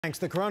Thanks.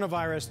 The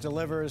coronavirus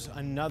delivers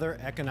another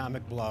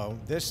economic blow,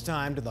 this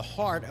time to the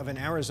heart of an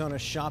Arizona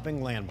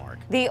shopping landmark.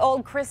 The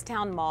old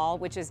Christown Mall,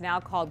 which is now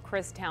called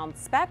Christown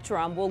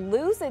Spectrum, will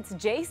lose its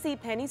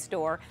Penney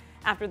store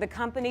after the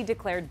company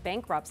declared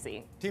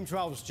bankruptcy. Team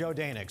 12's Joe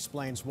Dana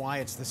explains why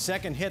it's the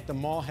second hit the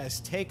mall has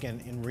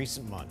taken in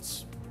recent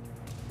months.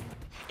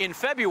 In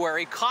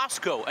February,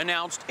 Costco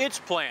announced its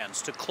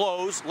plans to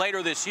close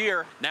later this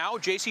year. Now,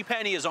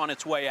 Penney is on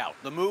its way out.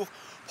 The move,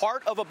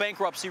 part of a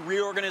bankruptcy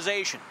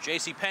reorganization.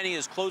 Penney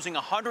is closing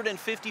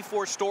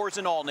 154 stores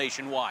in all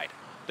nationwide.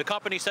 The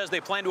company says they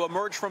plan to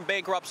emerge from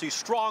bankruptcy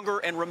stronger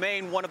and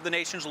remain one of the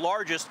nation's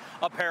largest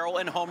apparel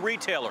and home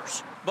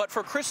retailers. But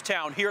for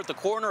Christown, here at the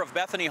corner of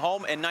Bethany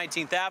Home and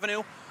 19th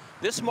Avenue,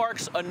 this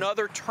marks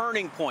another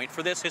turning point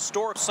for this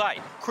historic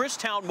site.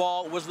 Christown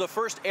Mall was the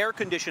first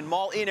air-conditioned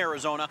mall in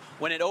Arizona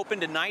when it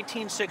opened in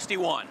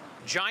 1961.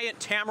 Giant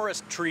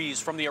tamarisk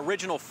trees from the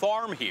original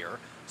farm here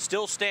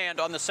still stand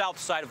on the south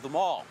side of the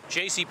mall.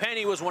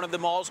 Penney was one of the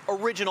mall's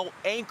original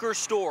anchor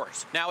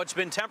stores. Now it's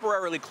been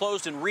temporarily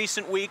closed in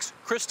recent weeks.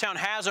 Christown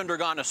has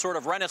undergone a sort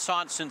of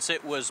renaissance since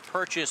it was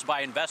purchased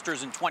by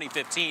investors in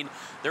 2015.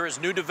 There is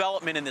new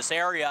development in this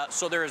area,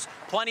 so there is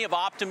plenty of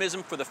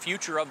optimism for the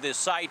future of this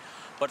site.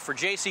 But for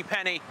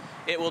Penney,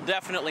 it will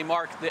definitely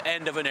mark the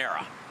end of an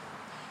era.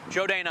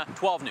 Joe Dana,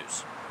 12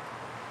 News.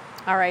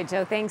 All right,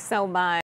 Joe, thanks so much.